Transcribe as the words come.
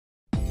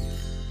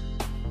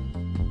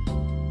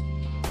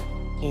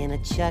In a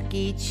Chuck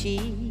E.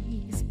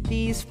 Cheese,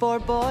 these four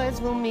boys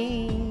will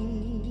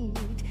meet.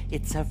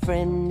 It's our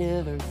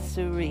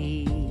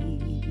Friendaversary.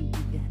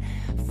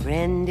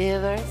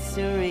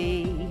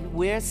 Friendaversary.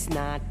 We're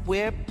Snot,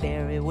 we're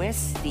Barry, we're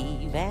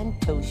Steve and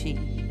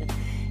Toshi.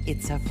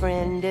 It's our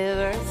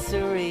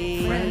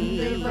Friendaversary.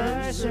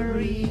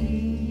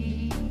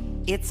 Friendaversary.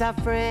 It's our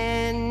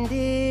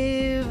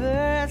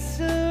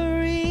Friendaversary.